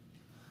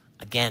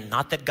 Again,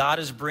 not that God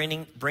is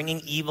bringing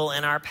evil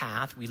in our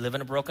path. We live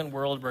in a broken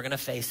world. We're going to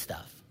face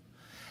stuff.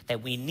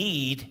 That we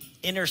need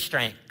inner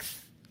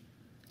strength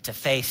to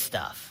face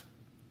stuff.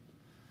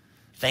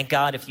 Thank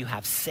God if you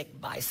have sick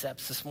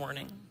biceps this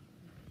morning.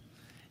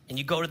 And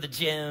you go to the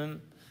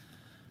gym,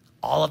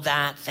 all of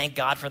that, thank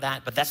God for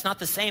that. But that's not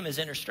the same as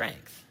inner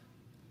strength.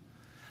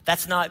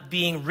 That's not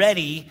being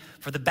ready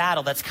for the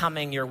battle that's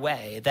coming your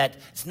way. That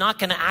it's not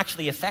going to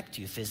actually affect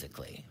you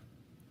physically.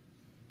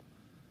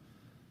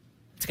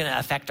 It's going to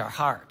affect our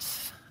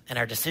hearts and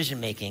our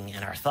decision-making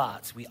and our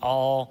thoughts. We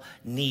all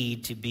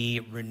need to be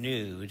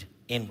renewed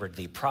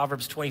inwardly.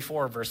 Proverbs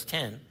 24, verse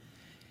 10.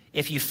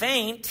 If you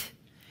faint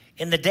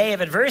in the day of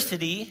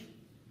adversity,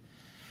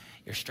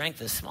 your strength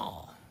is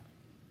small.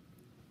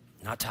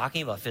 Not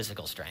talking about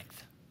physical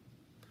strength.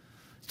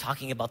 It's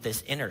talking about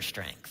this inner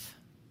strength.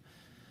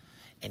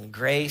 And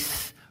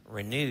grace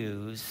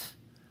renews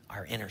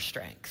our inner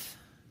strength.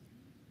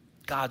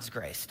 God's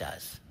grace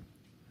does.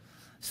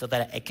 So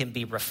that it can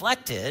be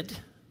reflected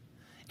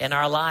in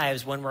our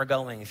lives when we're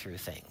going through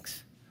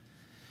things.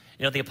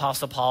 You know, the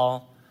Apostle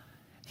Paul,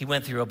 he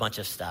went through a bunch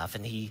of stuff,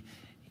 and he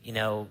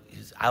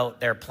was out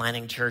there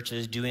planting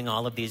churches, doing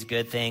all of these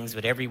good things,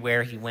 but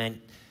everywhere he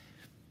went,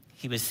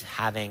 he was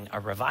having a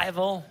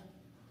revival,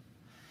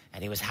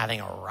 and he was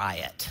having a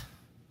riot.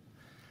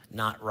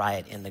 Not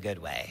riot in the good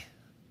way.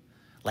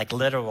 Like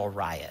literal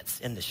riots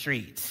in the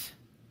streets.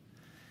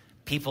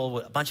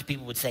 A bunch of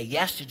people would say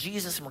yes to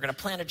Jesus, and we're going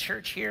to plant a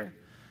church here.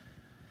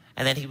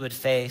 And then he would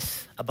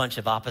face a bunch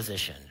of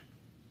opposition.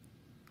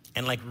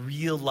 And like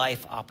real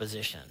life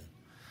opposition.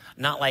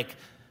 Not like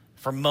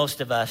for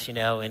most of us,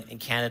 in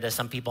Canada,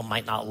 some people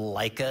might not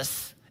like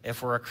us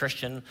if we're a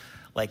Christian.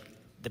 Like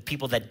the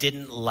people that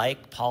didn't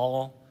like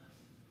Paul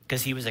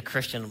because he was a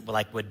Christian,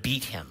 would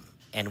beat him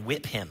and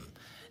whip him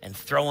and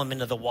throw him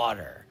into the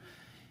water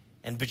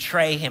and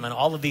betray him and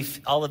all of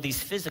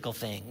these physical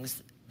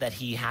things that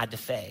he had to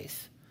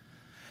face.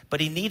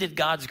 But he needed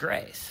God's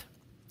grace.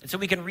 And so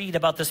we can read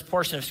about this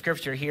portion of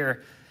scripture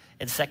here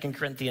in 2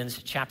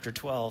 Corinthians chapter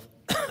 12,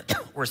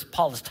 where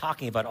Paul is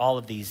talking about all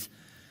of these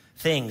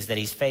things that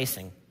he's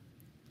facing.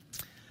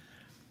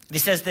 And he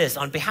says this,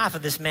 on behalf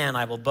of this man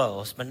I will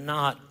boast, but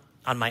not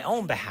on my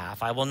own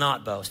behalf I will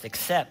not boast,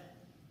 except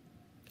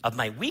of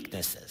my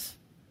weaknesses.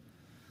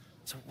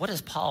 So what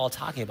is Paul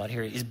talking about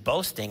here? He's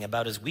boasting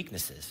about his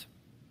weaknesses.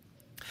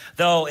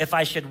 Though if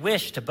I should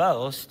wish to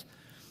boast,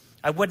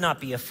 I would not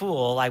be a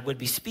fool, I would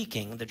be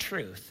speaking the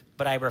truth,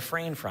 but I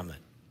refrain from it,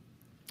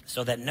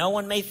 so that no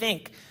one may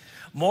think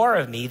more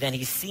of me than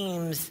he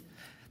sees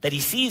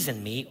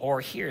in me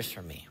or hears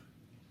from me.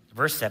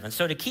 Verse 7,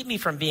 so to keep me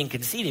from being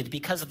conceited,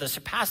 because of the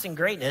surpassing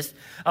greatness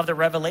of the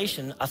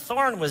revelation, a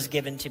thorn was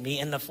given to me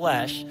in the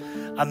flesh,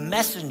 a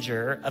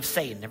messenger of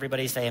Satan.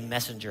 Everybody say a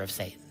messenger of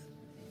Satan.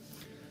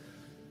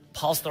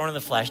 Paul's thorn in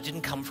the flesh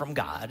didn't come from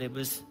God. It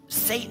was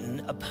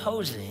Satan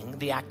opposing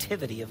the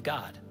activity of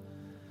God.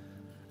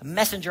 A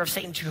messenger of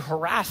Satan to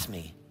harass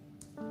me.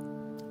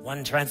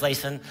 One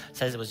translation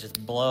says it was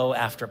just blow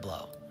after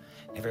blow.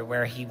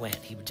 Everywhere he went,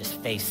 he would just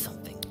face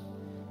something.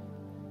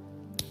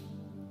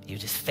 He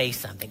would just face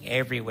something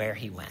everywhere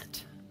he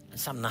went. And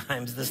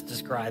sometimes this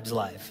describes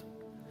life.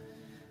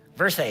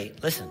 Verse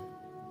 8, listen.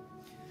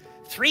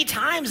 3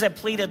 times I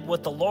pleaded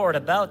with the Lord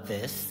about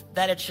this,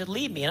 that it should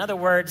leave me. In other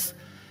words,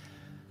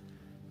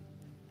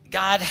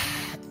 God,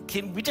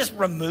 can we just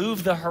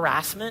remove the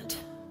harassment?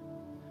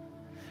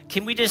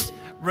 Can we just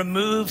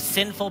remove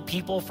sinful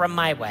people from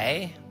my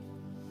way?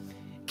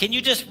 Can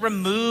you just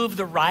remove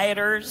the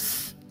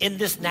rioters in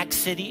this next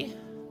city?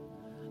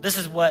 This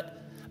is what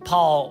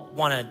Paul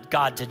wanted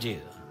God to do.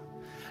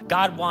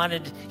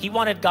 He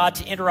wanted God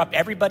to interrupt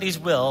everybody's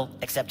will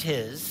except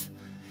his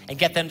and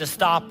get them to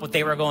stop what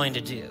they were going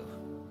to do.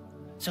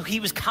 So he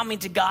was coming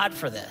to God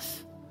for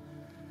this.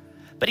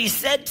 But he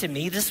said to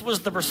me, this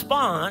was the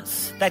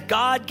response that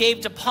God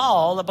gave to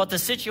Paul about the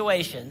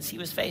situations he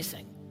was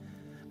facing.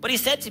 But he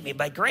said to me,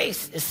 my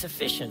grace is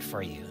sufficient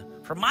for you,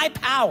 for my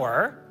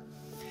power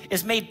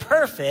is made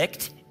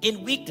perfect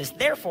in weakness.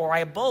 Therefore,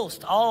 I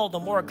boast all the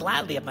more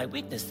gladly of my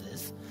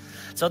weaknesses,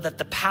 so that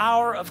the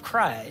power of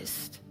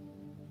Christ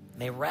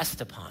may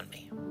rest upon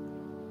me.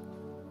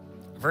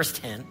 Verse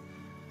 10,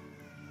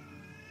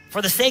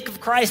 for the sake of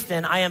Christ,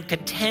 then, I am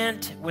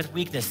content with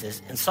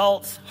weaknesses,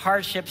 insults,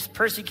 hardships,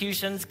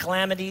 persecutions,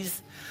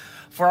 calamities.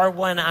 For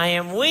when I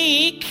am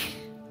weak,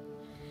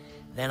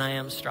 then I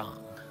am strong.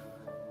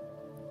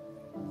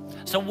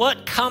 So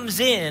what comes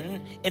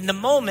in the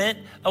moment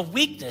of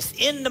weakness,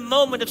 in the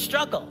moment of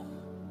struggle?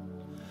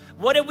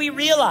 What do we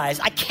realize?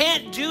 I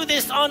can't do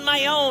this on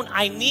my own.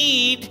 I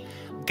need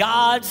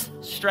God's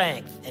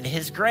strength, and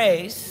his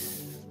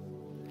grace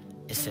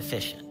is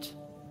sufficient.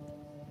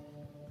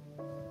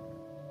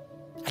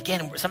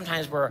 Again,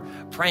 sometimes we're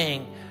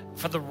praying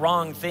for the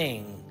wrong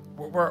thing.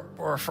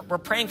 We're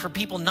praying for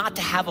people not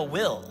to have a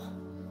will.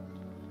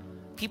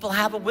 People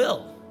have a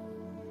will.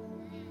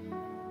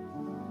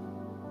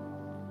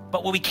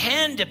 But what we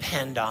can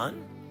depend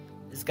on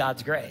is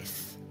God's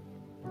grace.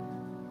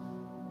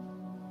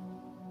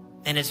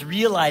 And it's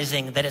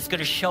realizing that it's going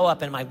to show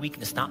up in my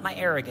weakness, not my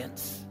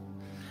arrogance,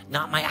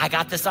 not I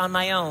got this on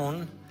my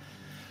own,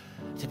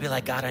 to be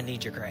like, God, I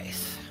need your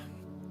grace.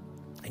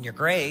 And your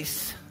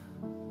grace,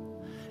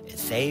 it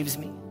saves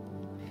me,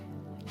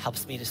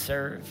 helps me to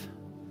serve,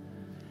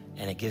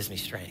 and it gives me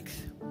strength.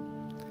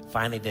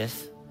 Finally,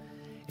 this,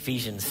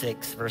 Ephesians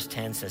 6, verse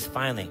 10 says,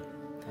 finally,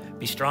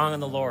 be strong in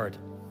the Lord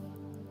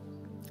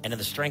and in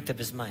the strength of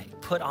his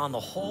might. Put on the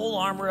whole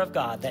armor of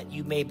God, that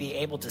you may be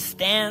able to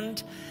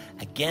stand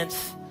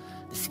against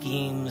the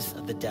schemes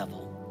of the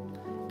devil.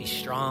 Be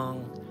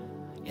strong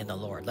in the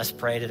Lord. Let's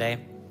pray today.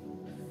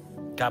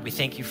 God, we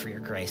thank you for your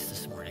grace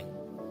this morning.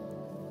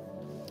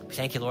 We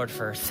thank you, Lord,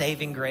 for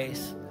saving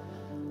grace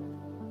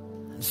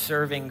and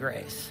serving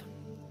grace.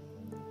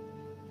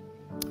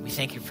 We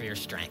thank you for your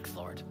strength,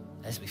 Lord,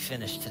 as we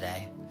finish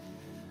today.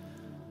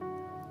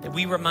 that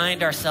we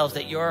remind ourselves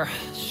that your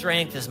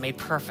strength is made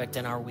perfect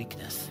in our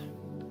weakness.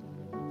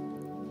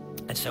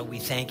 And so we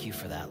thank you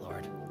for that,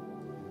 Lord,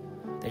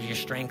 that your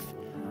strength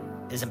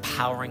is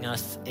empowering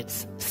us,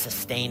 it's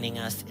sustaining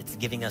us, it's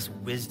giving us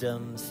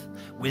wisdom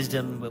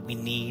that we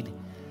need.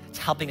 It's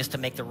helping us to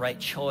make the right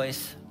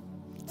choice.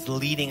 It's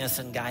leading us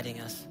and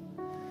guiding us.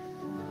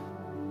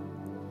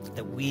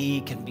 That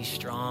we can be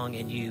strong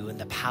in you and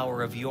the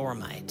power of your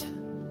might.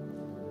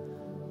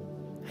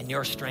 And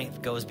your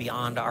strength goes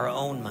beyond our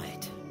own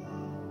might.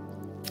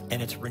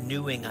 And it's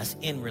renewing us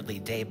inwardly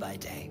day by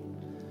day.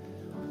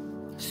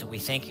 So we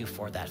thank you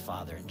for that,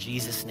 Father. In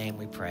Jesus' name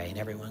we pray. And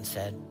everyone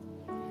said,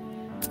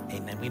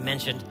 amen. We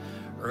mentioned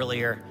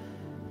earlier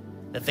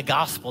that the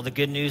gospel, the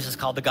good news, is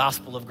called the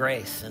gospel of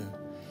grace. And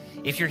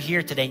if you're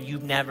here today and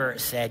you've never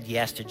said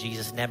yes to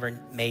Jesus, never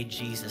made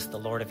Jesus the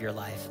Lord of your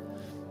life,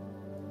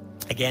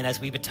 again, as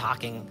we've been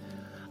talking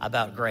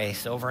about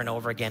grace over and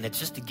over again, it's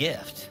just a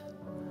gift.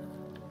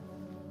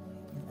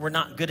 We're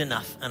not good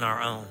enough on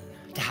our own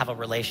to have a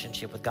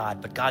relationship with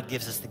God, but God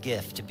gives us the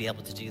gift to be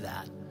able to do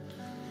that.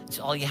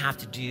 So all you have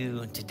to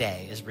do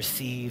today is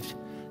receive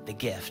the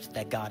gift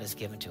that God has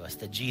given to us,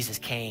 that Jesus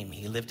came,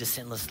 he lived a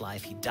sinless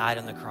life, he died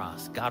on the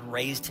cross, God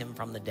raised him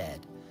from the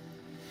dead.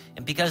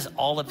 And because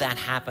all of that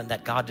happened,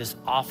 that God just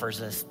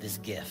offers us this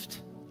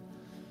gift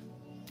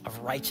of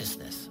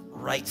righteousness,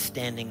 right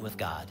standing with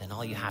God. And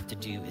all you have to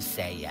do is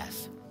say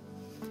yes.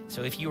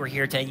 So if you are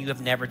here today and you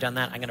have never done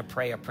that, I'm going to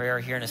pray a prayer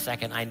here in a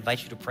second. I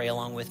invite you to pray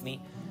along with me.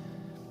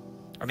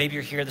 Or maybe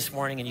you're here this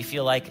morning and you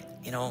feel like,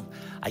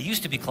 I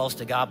used to be close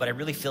to God, but I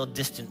really feel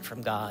distant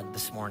from God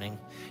this morning.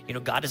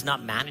 God is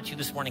not mad at you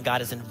this morning.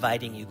 God is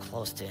inviting you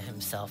close to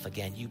himself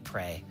again. You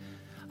pray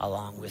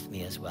along with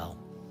me as well.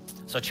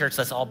 So church,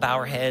 let's all bow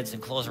our heads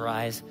and close our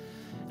eyes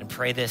and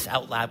pray this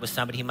out loud with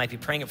somebody who might be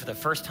praying it for the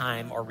first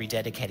time or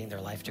rededicating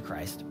their life to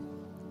Christ.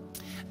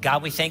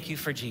 God, we thank you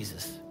for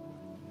Jesus.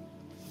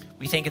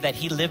 We thank you that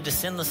he lived a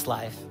sinless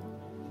life.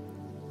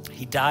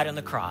 He died on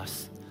the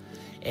cross,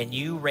 and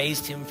you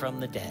raised him from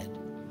the dead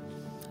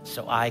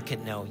so I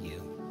could know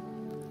you.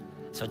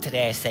 So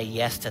today I say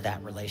yes to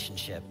that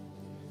relationship.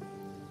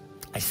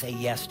 I say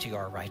yes to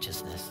your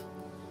righteousness.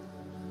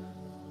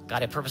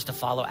 God, I purpose to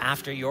follow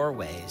after your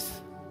ways,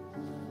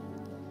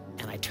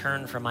 and I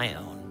turn from my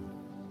own.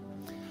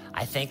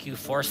 I thank you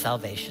for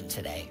salvation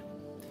today.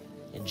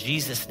 In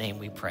Jesus' name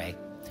we pray.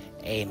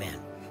 Amen.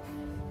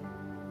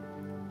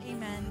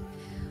 Amen.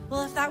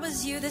 Well, if that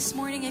was you this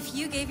morning, if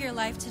you gave your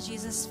life to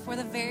Jesus for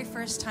the very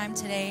first time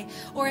today,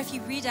 or if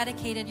you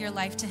rededicated your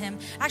life to him,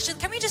 actually,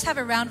 can we just have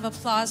a round of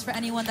applause for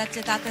anyone that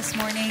did that this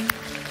morning?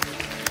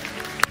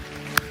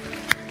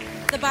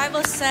 The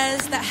Bible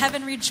says that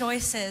heaven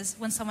rejoices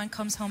when someone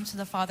comes home to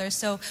the Father.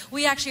 So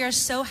we actually are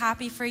so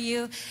happy for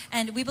you.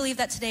 And we believe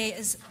that today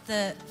is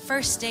the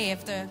first day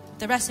of the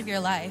rest of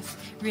your life,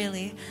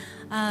 really.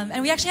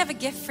 And we actually have a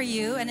gift for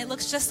you, and it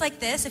looks just like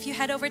this. If you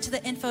head over to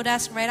the info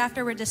desk right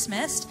after we're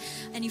dismissed,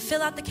 and you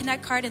fill out the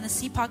Connect card in the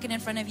seat pocket in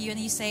front of you, and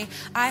you say,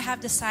 I have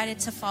decided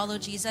to follow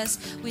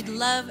Jesus, we'd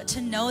love to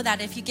know that.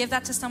 If you give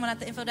that to someone at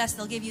the info desk,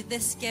 they'll give you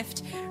this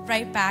gift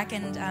right back,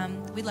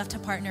 and we'd love to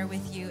partner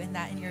with you in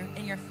that, in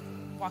your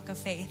walk of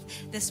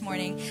faith this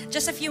morning.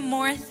 Just a few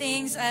more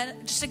things,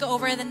 just to go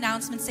over the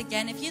announcements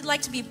again. If you'd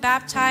like to be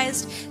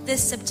baptized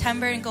this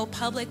September and go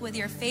public with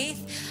your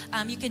faith,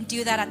 you can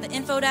do that at the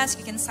info desk.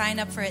 You can sign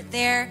up for it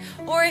there.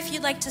 Or if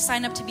you'd like to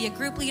sign up to be a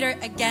group leader,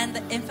 again,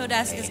 the info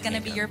desk is going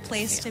to be your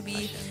place to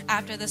be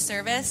after the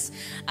service.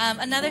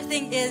 Another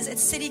thing is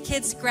it's City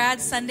Kids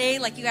Grad Sunday,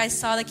 like you guys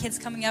saw the kids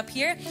coming up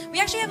here. We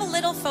actually have a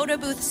little photo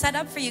booth set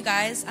up for you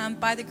guys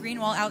by the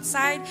green wall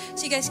outside,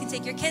 so you guys can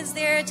take your kids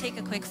there, take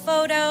a quick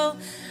photo.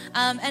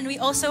 And we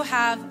also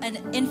have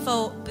an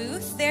info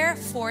booth there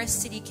for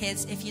City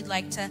Kids if you'd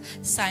like to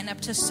sign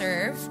up to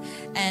serve.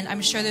 And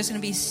I'm sure there's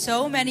going to be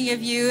so many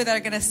of you that are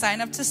going to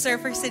sign up to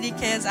serve for City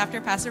Kids after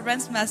Pastor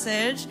Brent's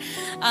message.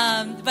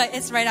 But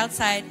it's right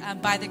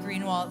outside by the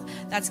green wall.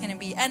 That's going to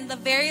be. And the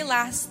very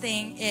last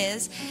thing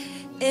is,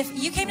 if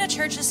you came to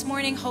church this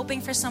morning hoping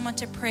for someone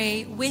to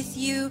pray with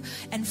you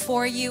and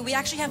for you, we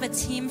actually have a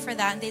team for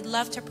that, and they'd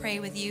love to pray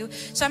with you.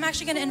 So I'm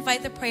actually going to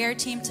invite the prayer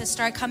team to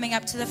start coming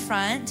up to the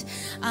front.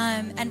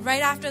 And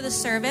right after the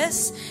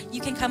service, you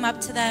can come up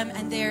to them,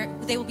 and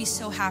they will be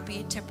so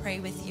happy to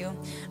pray with you.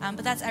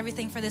 But that's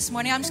everything for this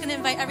morning. I'm just going to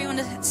invite everyone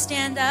to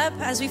stand up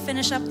as we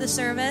finish up the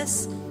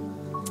service.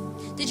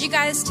 Did you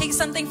guys take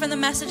something from the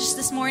message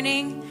this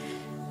morning?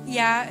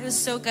 Yeah, it was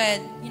so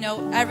good.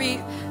 Every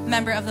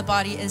member of the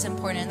body is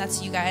important.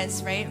 That's you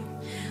guys, right?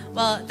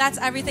 Well, that's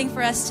everything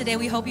for us today.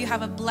 We hope you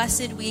have a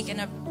blessed week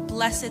and a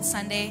blessed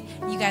Sunday.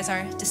 You guys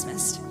are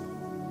dismissed.